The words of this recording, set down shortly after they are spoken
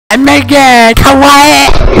again.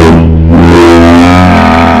 Quiet.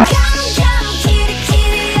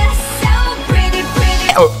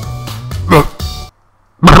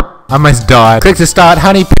 I almost died. Click to start.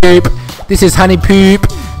 Honey poop. This is honey poop.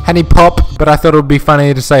 Honey pop. But I thought it would be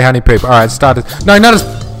funny to say honey poop. Alright, started. No, not as.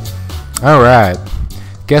 Alright.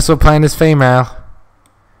 Guess we're playing as female.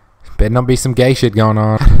 Better not be some gay shit going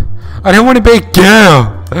on. I don't want to be a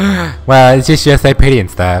girl. Well, it's just so pretty and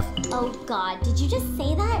stuff. Oh god, did you just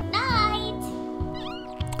say that? Night.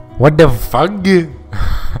 What the fuck?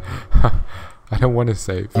 I don't want to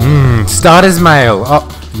say. Start as male.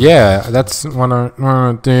 Oh, yeah, that's what I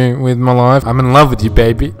want to do with my life. I'm in love with you,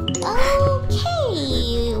 baby.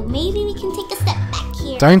 Okay, maybe we can take a step back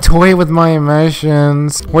here. Don't toy with my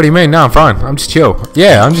emotions. What do you mean? No, I'm fine. I'm just chill.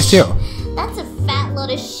 Yeah, I'm just chill. That's a fat load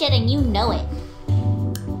of shit and you know it.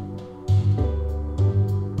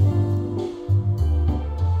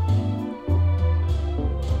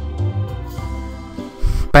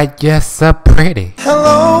 But you're so pretty.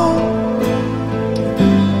 Hello,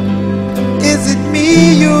 is it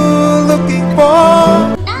me you're looking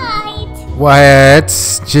for? Night. What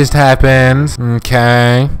just happened?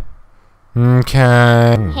 Okay.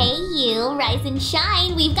 Okay. Hey you, rise and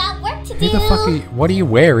shine. We've got work to do. Who the fuck are you? What are you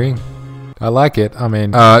wearing? I like it. I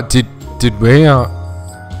mean, did we? No,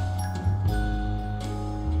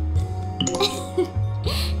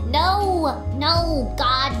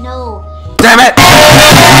 God, no. Damn it!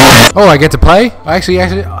 Oh, I get to play? I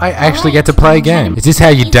actually get to play a game. Is this how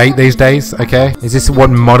you date these days? Okay. Is this what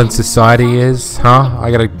modern society is? Huh? I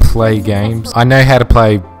gotta play games. I know how to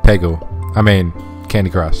play Peggle. I mean, Candy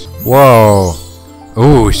Crush. Whoa.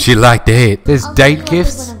 Ooh, she liked it. There's date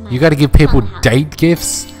gifts? You gotta give people date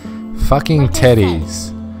gifts? Fucking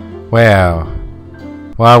teddies. Wow.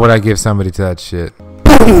 Why would I give somebody to that shit?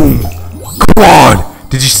 Boom! Come on!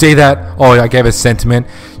 Did you see that? Oh, I gave her sentiment.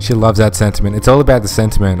 She loves that sentiment. It's all about the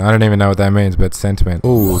sentiment. I don't even know what that means, but sentiment.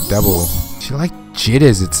 Ooh, double. She like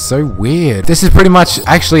jitters. It's so weird. This is pretty much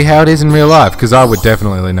actually how it is in real life, because I would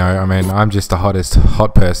definitely know. I mean, I'm just the hottest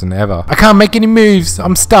hot person ever. I can't make any moves.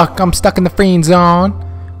 I'm stuck. I'm stuck in the friend zone.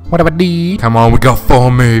 What do I do? Come on, we got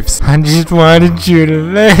 4 moves. I just wanted you to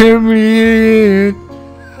let me in.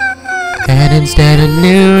 And instead of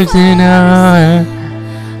losing on,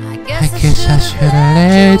 I guess I should've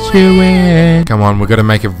let you in. Come on, we gotta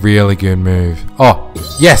make a really good move. Oh,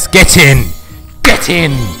 yes, get in! Get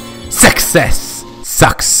in! Success!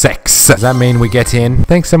 Success! Does that mean we get in?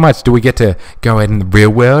 Thanks so much. Do we get to go out in the real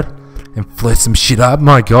world and flirt some shit up?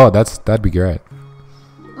 My god, that'd be great.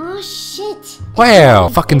 Oh shit. Wow!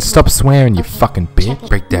 Fucking stop swearing, you fucking bitch.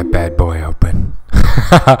 Break that bad boy open.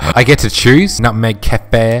 I get to choose Nutmeg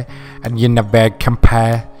Cafe and Univag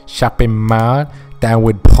Compare Shopping Mall,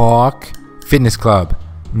 Downward Park, Fitness Club.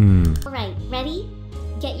 Alright, ready?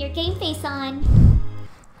 Get your game face on.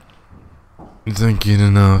 Don't get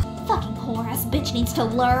enough. Fucking whore-ass bitch needs to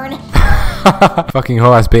learn. Fucking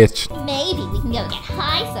whore-ass bitch. Maybe we can go get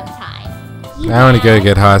high sometime. I want to go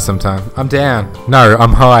get high sometime. I'm down. No,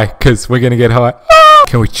 I'm high, because we're going to get high.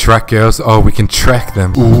 Can we track girls? Oh, we can track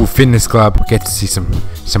them. Ooh, Fitness Club. We get to see some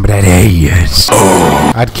of that ass.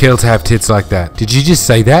 Oh. I'd kill to have tits like that. Did you just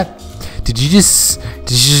say that? Did you just...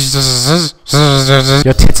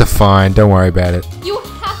 Your tits are fine. Don't worry about it. You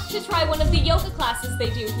have to try one of the yoga classes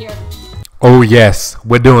they do here. Oh, yes.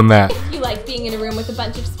 We're doing that. If you like being in a room with a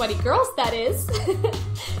bunch of sweaty girls, that is.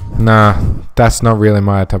 Nah, that's not really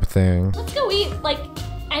my type of thing. Let's go eat, like,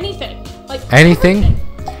 anything. Like, anything? everything.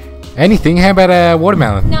 Anything? How about a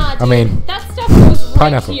watermelon? Nah, dude, I mean, that stuff goes right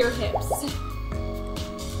pineapple. to your hips.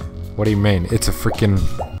 What do you mean? It's a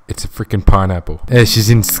freaking pineapple. She's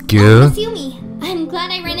in school. Yumi, I'm glad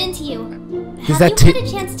I ran into you. Is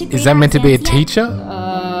that meant to be a teacher?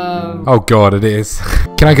 Oh god, it is.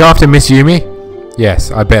 Can I go after Miss Yumi? Yes,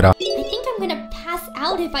 I better. I think I'm gonna pass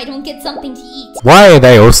out if I don't get something to eat. Why are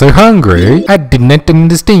they all so hungry? I didn't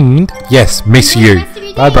understand. Yes, miss you.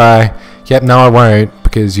 Bye bye. Yep, no I won't,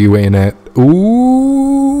 because you were in it.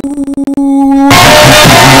 Ooh.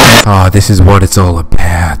 Oh, this is what it's all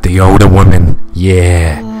about. The older woman.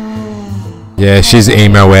 Yeah. Yeah, she's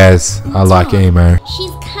emo as. I like emo.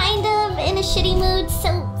 She's kind of in a shitty mood,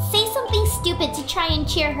 so say something stupid to try and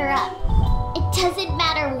cheer her up. It doesn't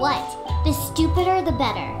matter what. The stupider, the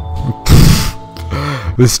better.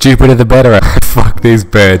 The stupider, the better. Fuck these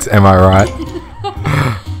birds, am I right?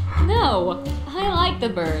 No, I like the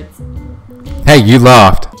birds. Hey, you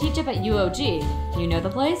laughed. Teach up at UOG. You know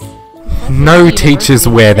the place? No teachers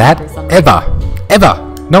wear that. Ever. Ever.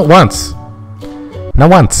 Not once. Not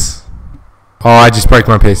once. Oh, I just broke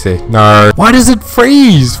my PC. No. Why does it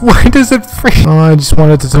freeze? Why does it freeze? Oh, I just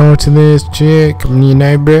wanted to talk to this chick. You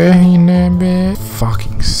know, bruh.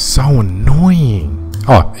 Fucking so annoying.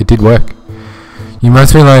 Oh, it did work. You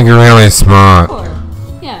must be like really smart. Sure.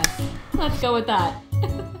 Yeah, let's go with that.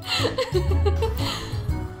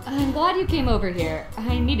 I'm glad you came over here.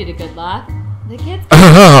 I needed a good laugh. The kids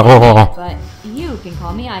but you can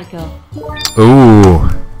call me Aiko. Ooh.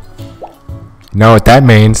 Know what that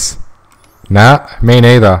means? Nah, me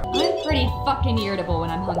neither. I'm pretty fucking irritable when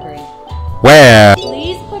I'm hungry. Where?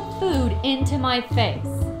 Please put food into my face.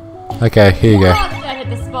 Okay, here you go. That hit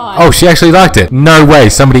the spot. Oh, she actually liked it. No way,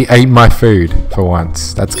 somebody ate my food for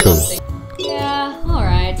once. That's cool. Yeah,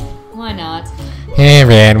 alright. Why not? Hey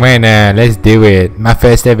man, why not? Let's do it. My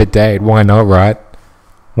first ever date. Why not, right?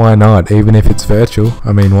 Why not? Even if it's virtual.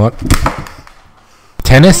 I mean, what?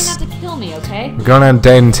 Tennis? You don't have to kill me, okay? We're going on a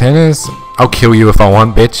date in tennis? I'll kill you if I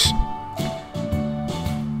want, bitch.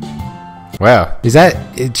 Wow. Is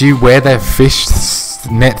that... Do you wear the fish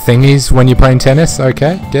net thingies when you're playing tennis?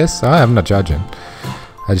 Okay, guess. I'm not judging.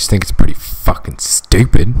 I just think it's pretty fucking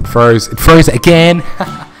stupid. It froze again.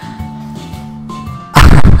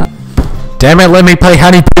 Damn it, let me play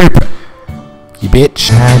honey poop. You bitch.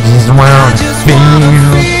 I just want to feel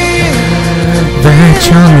that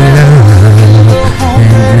your love.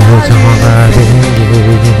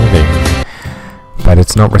 But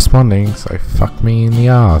it's not responding, so fuck me in the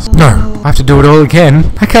ass. No, I have to do it all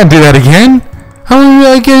again. I can't do that again. How am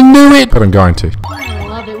I gonna do it? But I'm going to. I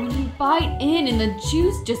love it when you bite in and the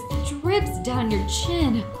juice just drips down your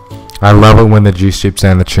chin. I love it when the juice drips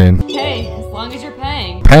down the chin. Hey, as long as you're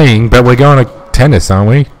paying. Paying, but we're going to tennis, aren't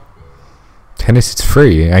we? Tennis, it's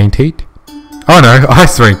free, ain't it? Oh no,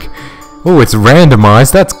 ice rink. Oh, it's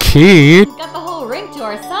randomized. That's cute. We've got the whole rink to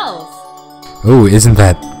ourselves. Oh, isn't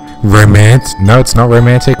that romantic? No, it's not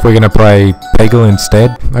romantic. We're gonna play Peggle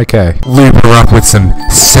instead. Okay. Lube her up with some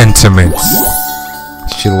sentiments.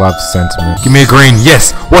 She loves sentiment. Give me a green.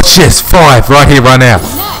 Yes. Watch this. 5 right here, right now.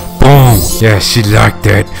 Nice. Boom. Yeah, she liked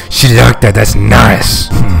that. She liked that. That's nice.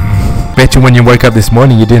 Bet you when you woke up this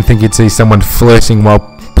morning, you didn't think you'd see someone flirting while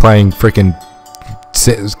playing freaking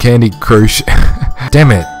Candy Crush.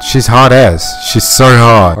 Damn it. She's hard as. She's so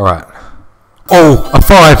hard. Alright. Oh, a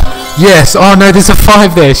 5. Yes. Oh no, there's a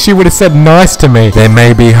 5 there. She would have said nice to me. There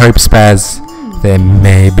may be hope, Spaz. There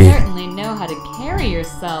may be. You certainly know how to carry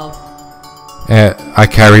yourself. I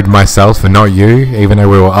carried myself and not you, even though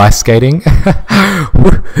we were ice skating.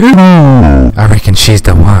 I reckon she's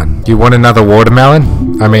the one. Do you want another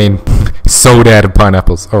watermelon? I mean, sold out of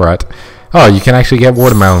pineapples. Alright. Oh, you can actually get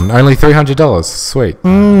watermelon. Only $300. Sweet.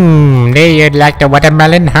 You'd like the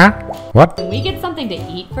watermelon, huh? What? Can we get something to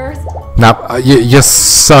eat first? Nope. You're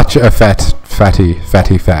such a fatty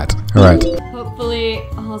fat. Alright. Hopefully,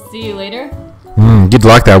 I'll see you later. You'd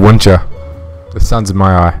like that, wouldn't you? The sun's in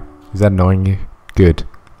my eye. Is that annoying you? Good.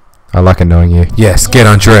 I like annoying you. Yes, get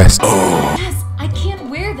undressed. Yes, I can't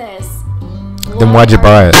wear this. Then why'd you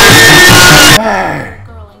buy it?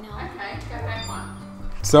 Girly, no. Okay, go back one.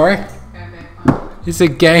 Sorry? Go back one. It's a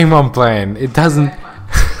game I'm playing. It doesn't...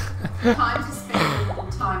 Time to spend a little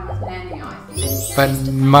time with Nanny, I think. But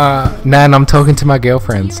Nan, I'm talking to my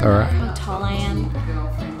girlfriends, alright? How tall I am.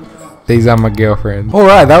 These are my girlfriends.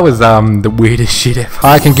 Alright, that was the weirdest shit ever.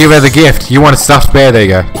 I can give her the gift. You want a stuffed bear? There you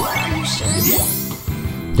go. Are you sure?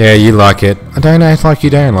 Yeah, you like it. I don't act like you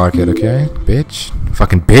don't like it, okay? Bitch.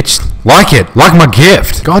 Fucking bitch. Like it. Like my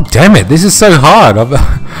gift. God damn it. This is so hard.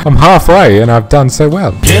 I'm halfway and I've done so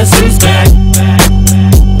well. Guess who's back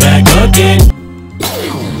again?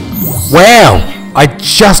 Wow. I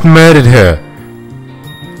just murdered her.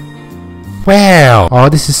 Wow. Oh,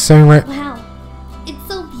 this is so Wow. It's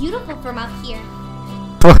so beautiful from up here.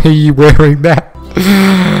 Why are you wearing that?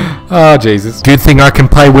 Oh, Jesus. Good thing I can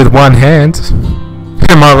play with one hand.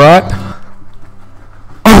 Am I right?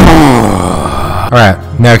 Alright,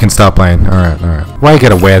 now I can start playing. Alright. Why you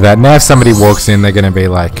gotta wear that? Now if somebody walks in, they're gonna be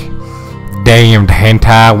like, damned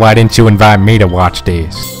hentai, why didn't you invite me to watch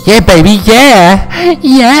this? Yeah, baby,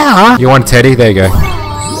 yeah. You want a teddy? There you go.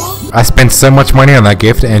 I spent so much money on that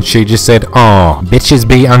gift and she just said, oh, bitches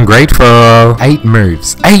be ungrateful. 8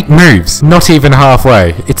 moves. 8 moves. Not even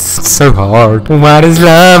halfway. It's so hard. What is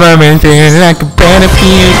love? I'm in feeling like a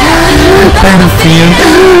battlefield. Battlefield.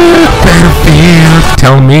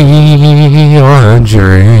 Tell me your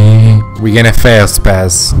dream. We're gonna fail,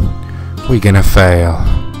 Spaz. We're gonna fail.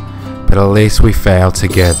 But at least we fail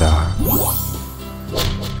together.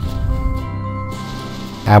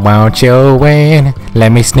 I want you in.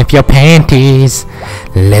 Let me sniff your panties.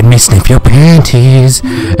 Let me sniff your panties.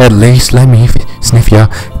 At least let me sniff your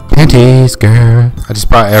Panties, girl. I just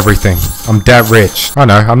bought everything. I'm that rich. Oh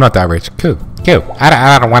no, I'm not that rich. Cool. Cool.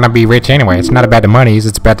 I don't want to be rich anyway. It's not about the monies,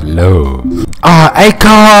 it's about the love. Oh,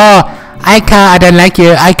 Aiko! Aiko, I don't like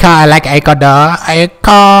you. Aiko, I like Aiko, though.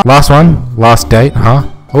 Aiko. Last one. Last date, huh?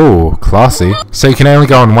 Oh, classy. So you can only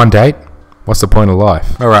go on one date? What's the point of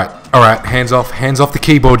life? Alright, hands off the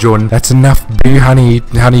keyboard, Jordan. That's enough honey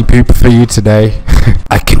poop for you today.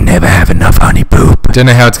 I can never have enough honey poop. Don't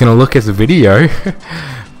know how it's gonna look as a video,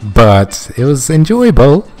 but it was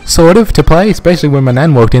enjoyable, sort of, to play, especially when my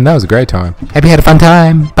nan walked in. That was a great time. Hope you had a fun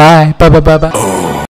time. Bye. Bye.